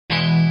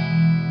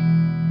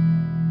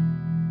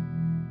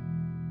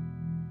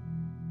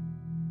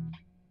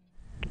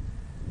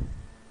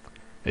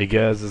Hey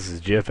guys, this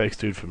is GFX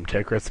Dude from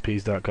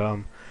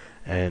TechRecipes.com,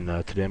 and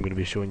today I'm going to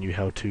be showing you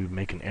how to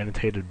make an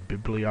annotated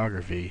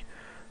bibliography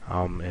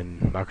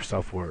in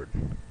Microsoft Word.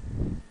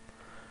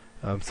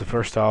 So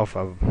first off,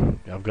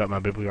 I've got my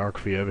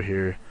bibliography over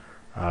here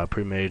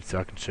pre-made so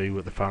I can show you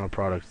what the final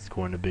product is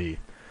going to be.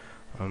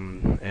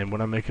 And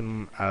when I'm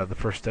making the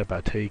first step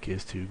I take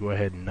is to go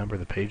ahead and number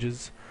the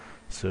pages.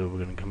 So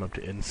we're going to come up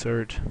to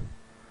Insert,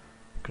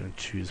 going to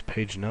choose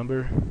Page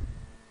Number,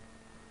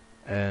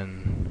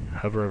 and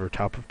hover over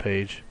top of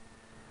page,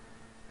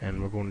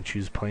 and we're going to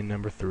choose plain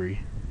number 3,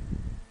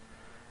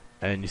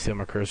 and you see how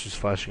my cursor is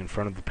flashing in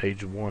front of the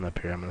page 1 up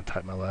here. I'm going to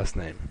type my last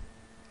name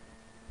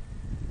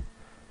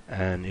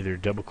and either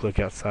double click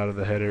outside of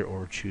the header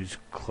or choose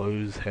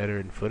close header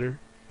and footer.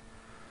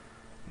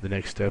 The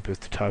next step is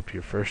to type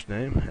your first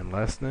name and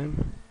last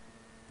name.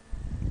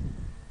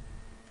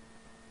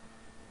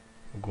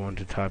 We're going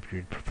to type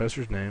your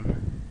professor's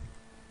name,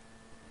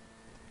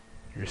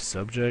 your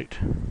subject,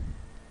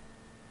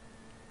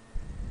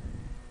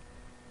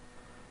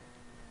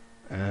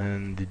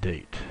 and the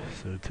date.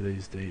 So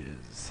today's date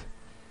is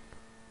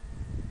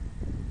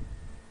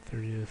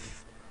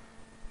 30th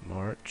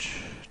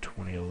March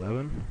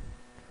 2011,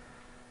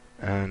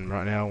 and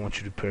right now I want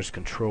you to press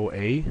Control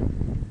A,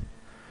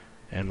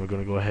 and we're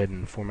going to go ahead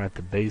and format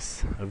the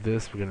base of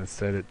this. We're going to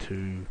set it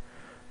to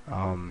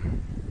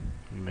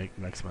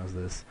maximize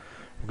this.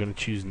 We're going to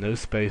choose no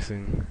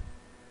spacing,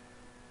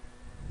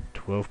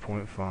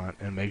 12-point font,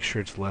 and make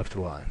sure it's left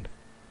aligned.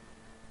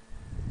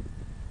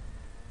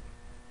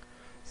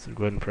 So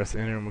go ahead and press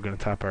enter, and we're going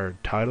to type our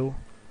title.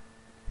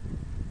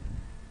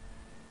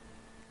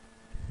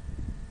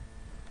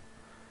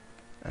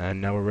 And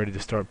now we're ready to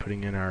start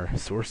putting in our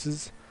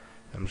sources.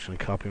 I'm just going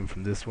to copy them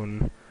from this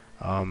one.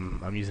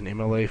 I'm using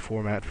MLA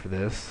format for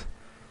this.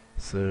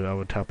 So I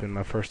would type in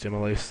my first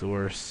MLA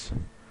source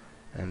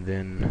and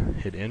then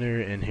hit enter,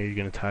 and here you're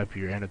going to type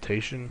your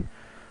annotation.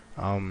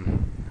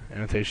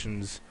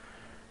 Annotations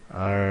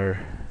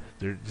they're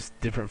just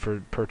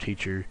different per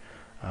teacher.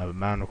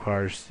 Mine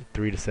requires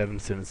 3 to 7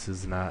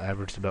 sentences, and I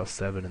averaged about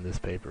 7 in this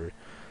paper.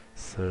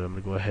 So I'm going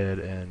to go ahead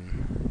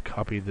and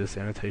copy this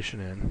annotation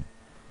in,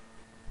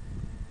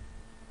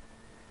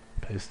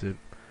 paste it,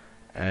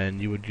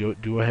 and you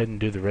would go ahead and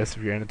do the rest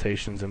of your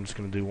annotations. I'm just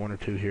going to do 1 or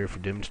 2 here for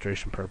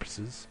demonstration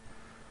purposes.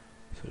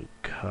 So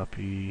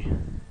copy,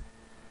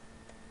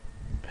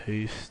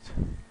 paste,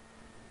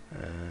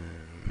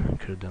 and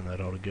could have done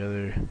that all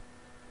together.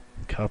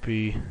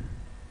 Copy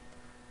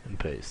and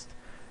paste.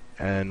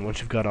 And once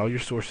you've got all your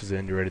sources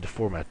in, you're ready to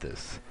format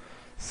this.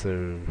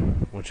 So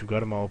once you've got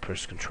them all,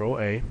 press Control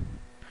A.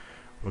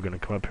 We're going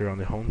to come up here on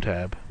the Home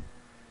tab.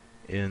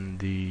 In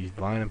the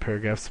line and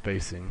paragraph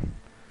spacing,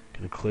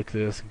 going to click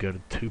this and go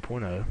to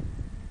 2.0. We're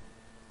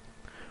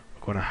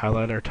going to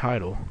highlight our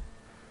title,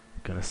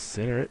 going to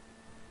center it,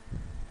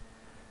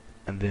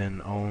 and then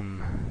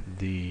on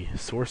the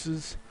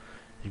sources,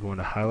 you're going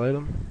to highlight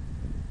them,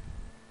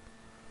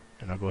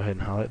 and I'll go ahead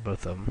and highlight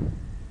both of them.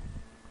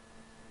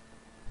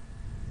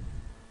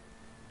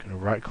 Going to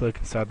right click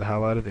inside the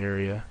highlighted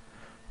area.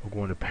 We're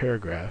going to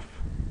paragraph,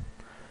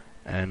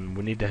 and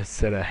we need to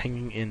set a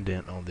hanging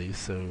indent on these.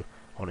 So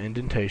on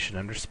indentation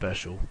under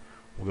special,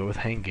 we'll go with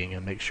hanging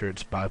and make sure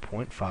it's by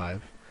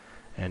 0.5,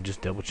 and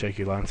just double check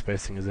your line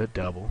spacing is at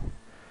double,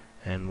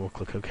 and we'll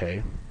click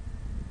OK.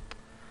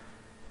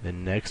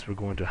 Then next we're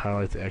going to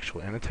highlight the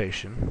actual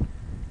annotation,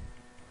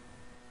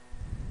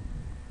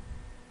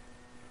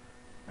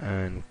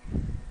 and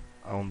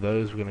on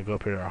those we're going to go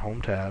up here to our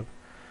Home tab,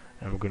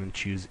 and we're going to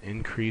choose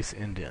Increase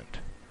Indent.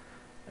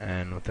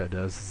 And what that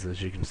does is,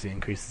 as you can see,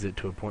 increases it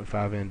to a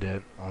 0.5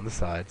 indent on the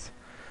sides.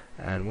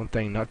 And one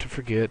thing not to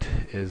forget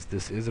is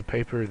this is a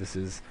paper. This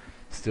is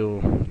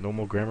still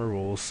normal grammar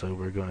rules, so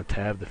we're going to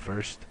tab the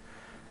first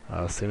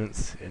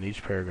sentence in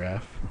each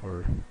paragraph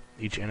or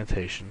each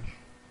annotation.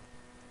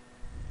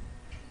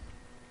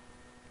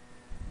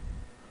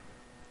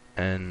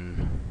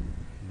 And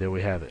there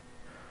we have it.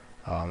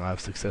 I've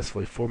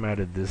successfully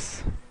formatted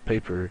this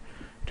paper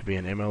to be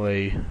an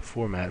MLA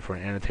format for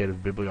an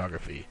annotated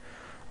bibliography.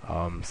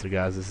 So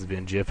guys, this has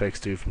been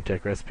GFX2 from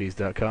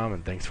TechRecipes.com,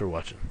 and thanks for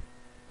watching.